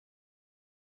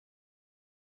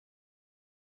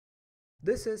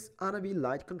This is ANAVI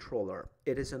Light Controller.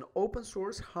 It is an open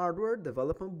source hardware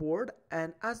development board,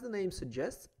 and as the name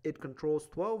suggests, it controls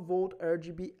 12-volt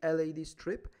RGB LED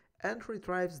strip and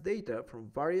retrieves data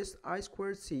from various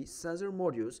I2C sensor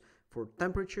modules for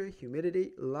temperature,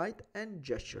 humidity, light, and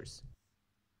gestures.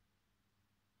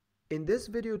 In this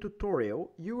video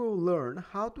tutorial, you will learn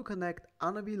how to connect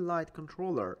ANAVI Light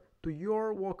Controller to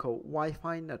your local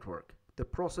Wi-Fi network. The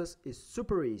process is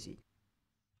super easy.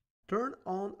 Turn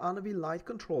on ANAVI Light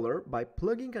Controller by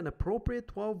plugging an appropriate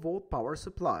 12-volt power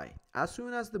supply. As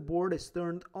soon as the board is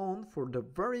turned on for the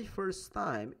very first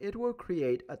time, it will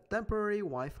create a temporary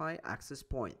Wi-Fi access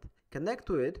point. Connect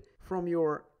to it from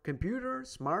your computer,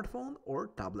 smartphone, or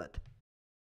tablet.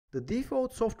 The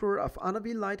default software of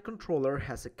ANAVI Light Controller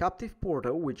has a captive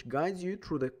portal which guides you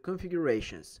through the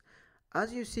configurations.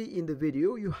 As you see in the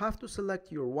video, you have to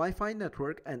select your Wi-Fi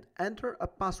network and enter a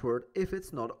password if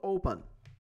it's not open.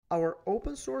 Our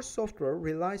open source software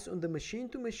relies on the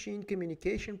machine-to-machine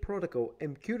communication protocol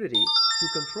MQTT to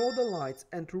control the lights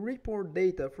and to report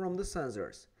data from the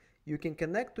sensors. You can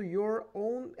connect to your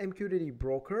own MQTT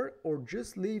broker or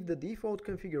just leave the default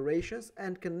configurations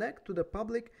and connect to the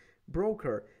public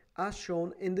broker as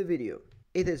shown in the video.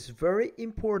 It is very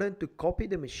important to copy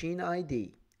the machine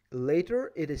ID.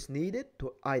 Later, it is needed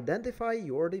to identify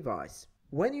your device.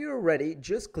 When you are ready,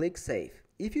 just click Save.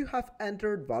 If you have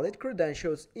entered valid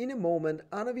credentials, in a moment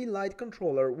ANAVI Light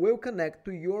Controller will connect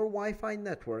to your Wi-Fi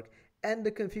network and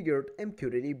the configured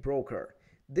MQTT broker.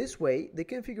 This way, the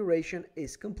configuration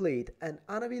is complete and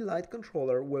ANAVI Light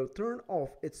Controller will turn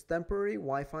off its temporary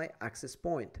Wi-Fi access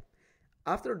point.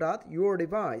 After that, your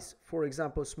device, for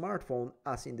example smartphone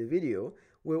as in the video,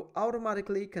 will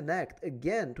automatically connect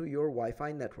again to your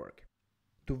Wi-Fi network.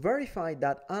 To verify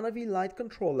that ANAVI Light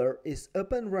Controller is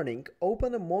up and running,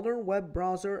 open a modern web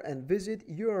browser and visit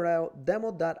URL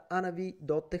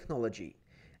demo.anavi.technology.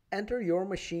 Enter your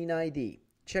machine ID.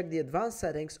 Check the advanced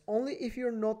settings only if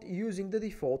you're not using the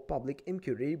default public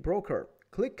MQTT broker.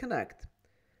 Click Connect.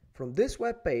 From this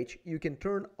web page, you can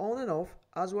turn on and off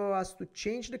as well as to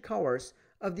change the colors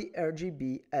of the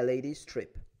RGB LED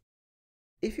strip.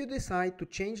 If you decide to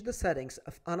change the settings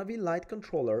of ANAVI Light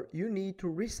Controller, you need to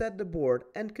reset the board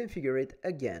and configure it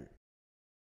again.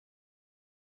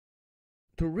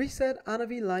 To reset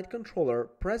ANAVI Light Controller,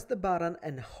 press the button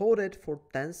and hold it for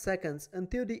 10 seconds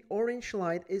until the orange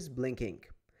light is blinking.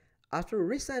 After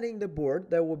resetting the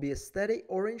board, there will be a steady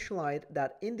orange light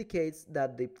that indicates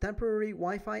that the temporary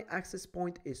Wi-Fi access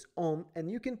point is on and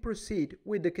you can proceed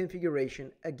with the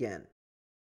configuration again.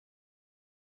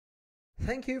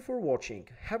 Thank you for watching.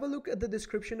 Have a look at the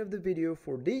description of the video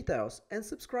for details and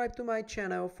subscribe to my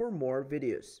channel for more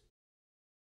videos.